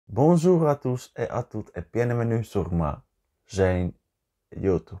Bonjour à tous et à toutes et bienvenue sur ma chaîne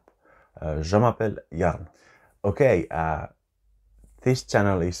YouTube. Je m'appelle Jarno. Okay, this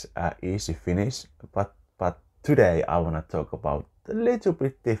channel is easy Finnish, but today I want to talk about a little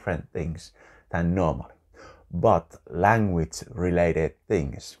bit different things than normally, but language related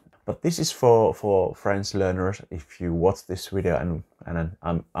things. But this is for French learners. If you watch this video, and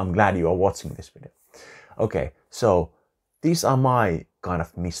I'm glad you are watching this video. Okay, so these are my kind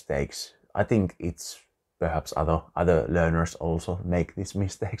of mistakes. I think it's perhaps other learners also make these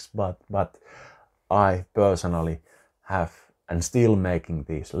mistakes, but I personally have and still making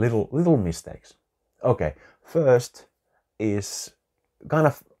these little mistakes. Okay, first is kind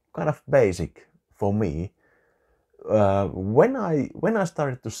of basic for me. When I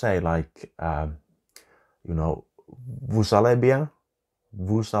started to say like vous allez bien,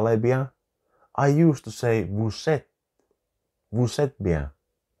 I used to say vous êtes bien.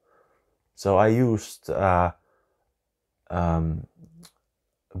 So I used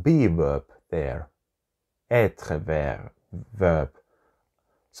be verb there, être verb.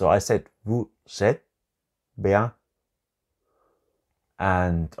 So I said vous êtes bien,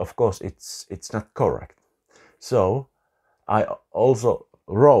 and of course it's not correct. So I also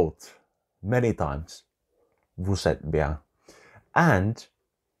wrote many times vous êtes bien, and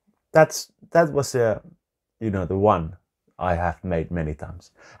that was the one I have made many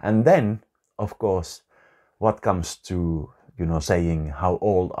times. And then of course what comes to saying how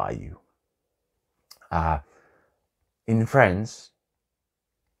old are you, in French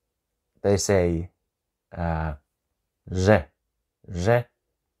they say j'ai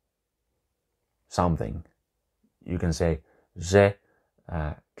something. You can say j'ai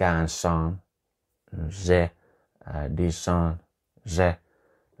 15 ans, j'ai 10 ans, j'ai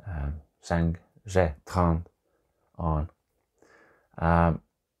 5, j'ai 30 on.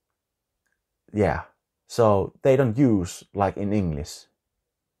 Yeah, so they don't use like in English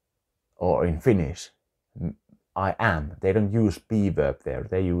or in Finnish I am. They don't use be verb there.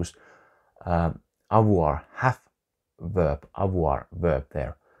 They use avoir, have verb, avoir verb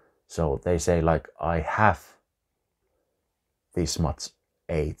there. So they say like I have this much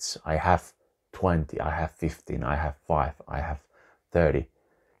age, I have 20, I have 15, I have 5, I have 30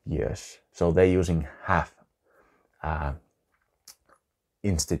 years. So they're using have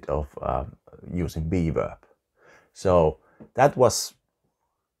instead of using be verb. So that was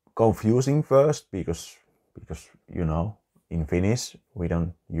confusing first because in Finnish we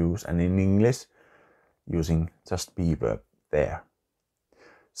don't use, and in English using just be verb there.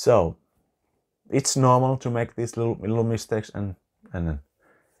 So it's normal to make these little mistakes, and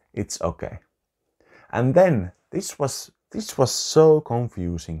it's okay. And then this was so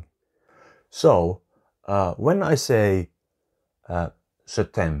confusing. So when I say je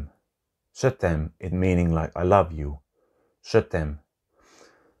t'aime, it meaning like I love you, je t'aime.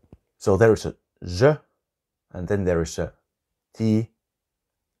 So there is a je, and then there is a t,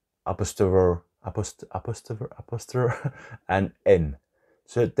 apostrophe, and n.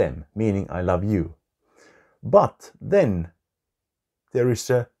 Je t'aime, meaning I love you. But then there is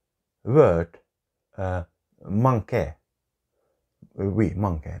a word manque. Oui,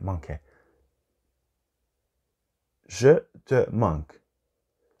 manque. Je te manque.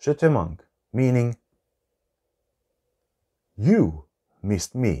 Je te manque, meaning you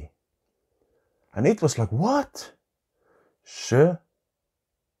missed me. And it was like, what? Je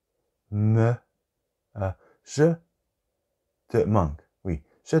te manque. Oui,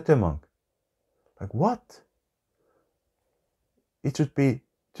 je te manque. Like, what? It should be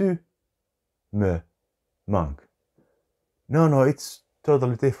tu me manques. No, it's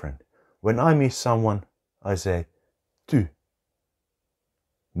totally different. When I miss someone, I say tu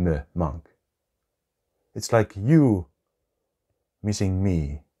me manques. It's like you missing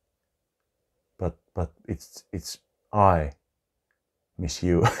me, but it's I miss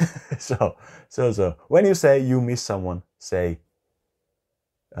you. so when you say you miss someone, say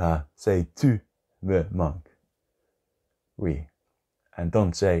tu me manques. Oui, and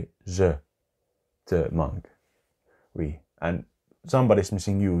don't say je te manque. Oui, and somebody's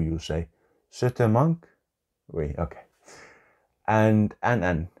missing you, you say je te manque. Oui, okay. And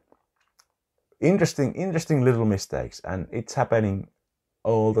interesting little mistakes, and it's happening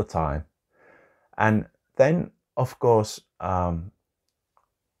all the time. And then of course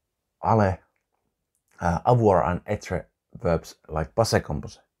avoir and être verbs like passé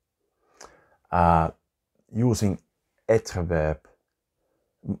composé, using être verb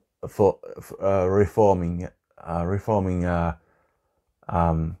for reforming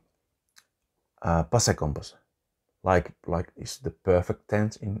passé composé. like is the perfect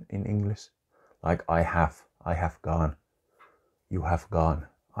tense in English. Like I have gone, you have gone,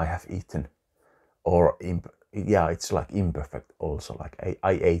 I have eaten. Or yeah, it's like imperfect also, like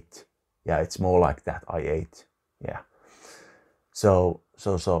I ate. Yeah, it's more like that, I ate. Yeah. So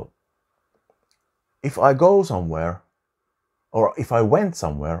if I go somewhere, or if I went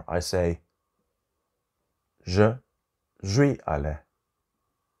somewhere, I say je suis allé.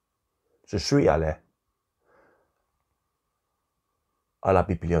 Je suis allé à la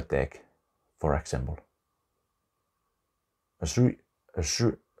bibliothèque, for example. Je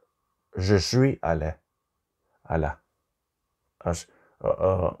suis allé à la.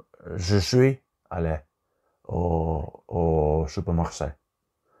 Je suis allé au supermarché.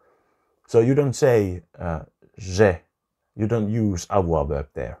 So you don't say je. You don't use avoir verb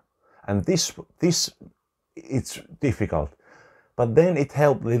there. And this it's difficult. But then it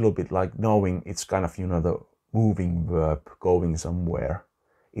helped a little bit, like knowing it's kind of, you know, the moving verb going somewhere.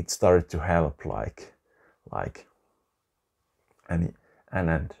 It started to help, like, and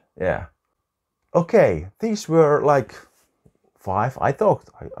yeah. Okay, these were like 5. I thought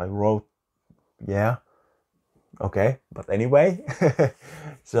I wrote, yeah. Okay, but anyway,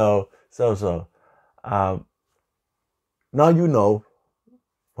 so now you know,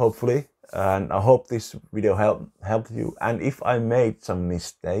 hopefully. And I hope this video helped you. And if I made some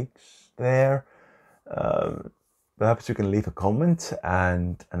mistakes there, perhaps you can leave a comment.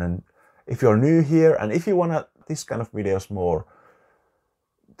 And then if you're new here, and if you want this kind of videos more,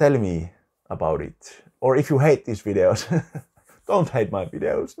 tell me about it. Or if you hate these videos, don't hate my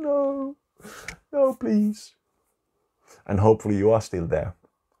videos. No, please. And hopefully you are still there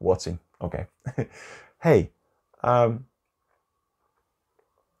watching. Okay. Hey,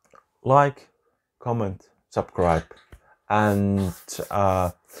 like, comment, subscribe, and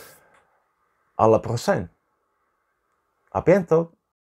a la prochaine. A bientôt.